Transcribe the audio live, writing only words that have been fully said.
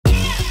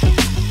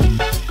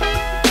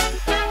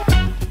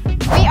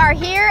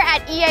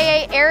at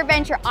EAA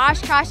AirVenture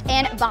Oshkosh,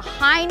 and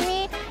behind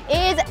me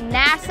is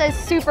NASA's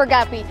Super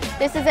Guppy.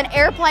 This is an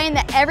airplane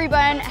that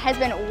everyone has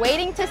been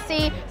waiting to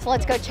see, so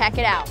let's go check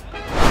it out.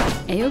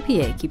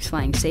 AOPA keeps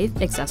flying safe,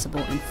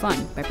 accessible, and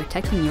fun by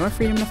protecting your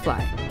freedom to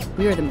fly.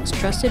 We are the most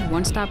trusted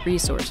one-stop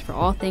resource for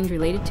all things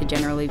related to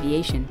general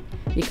aviation.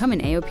 Become an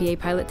AOPA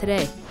pilot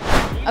today.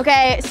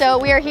 Okay, so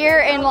we are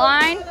here in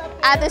line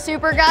at the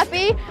Super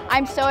Guppy.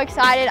 I'm so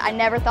excited. I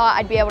never thought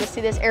I'd be able to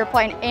see this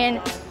airplane in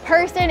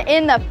person,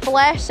 in the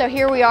flesh. So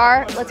here we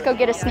are. Let's go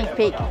get a sneak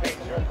peek.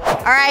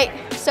 All right,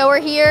 so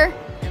we're here.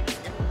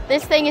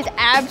 This thing is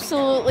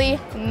absolutely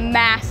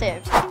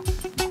massive.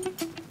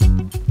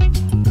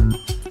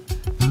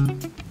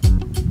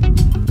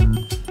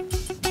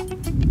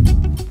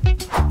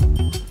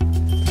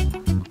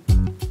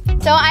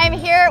 So I'm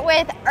here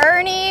with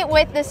Ernie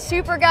with the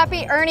Super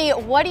Guppy. Ernie,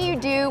 what do you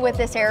do with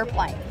this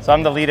airplane? So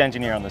I'm the lead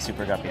engineer on the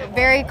Super Guppy.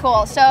 Very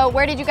cool. So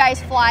where did you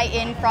guys fly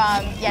in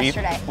from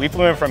yesterday? We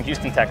flew in from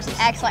Houston, Texas.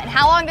 Excellent.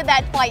 How long did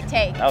that flight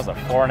take? That was a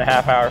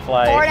 4.5-hour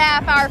flight.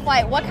 4.5-hour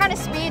flight. What kind of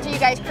speeds are you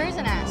guys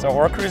cruising at? So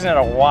we're cruising at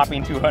a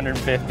whopping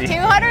 250.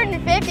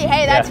 250?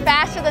 Hey, that's Yeah.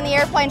 faster than the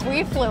airplanes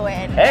we flew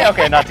in. Hey,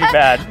 okay, not too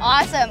bad.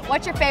 Awesome.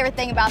 What's your favorite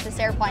thing about this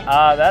airplane?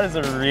 That is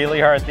a really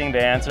hard thing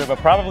to answer, but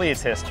probably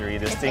its history.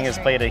 This thing has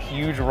played a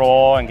huge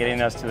role in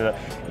getting us to the,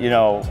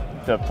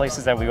 the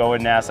places that we go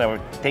with NASA,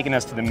 taking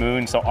us to the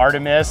moon. So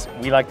Artemis,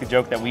 we like to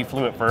joke that we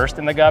flew it first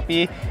in the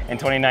Guppy in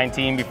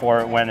 2019 before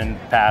it went and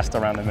passed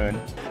around the moon.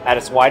 At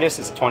its widest,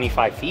 it's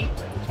 25 feet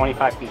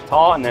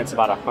tall, and then it's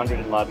about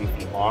 111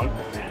 feet long.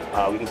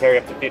 We can carry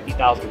up to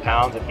 50,000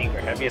 pounds. I think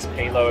our heaviest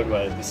payload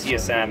was the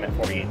CSM at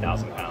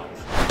 48,000 pounds.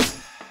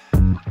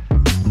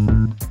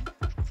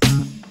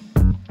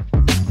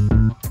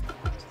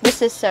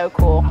 This is so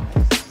cool.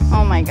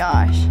 Oh my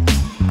gosh.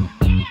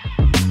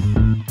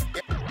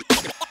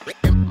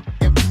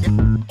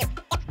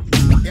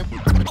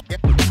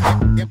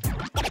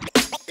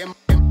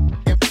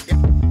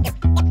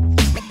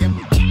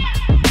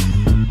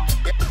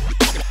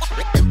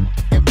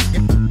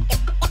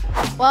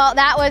 Well,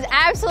 that was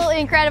absolutely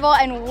incredible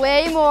and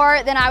way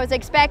more than I was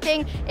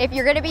expecting. If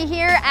you're gonna be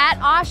here at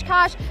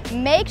Oshkosh,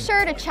 make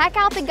sure to check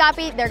out the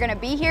Guppy. They're gonna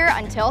be here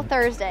until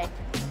Thursday.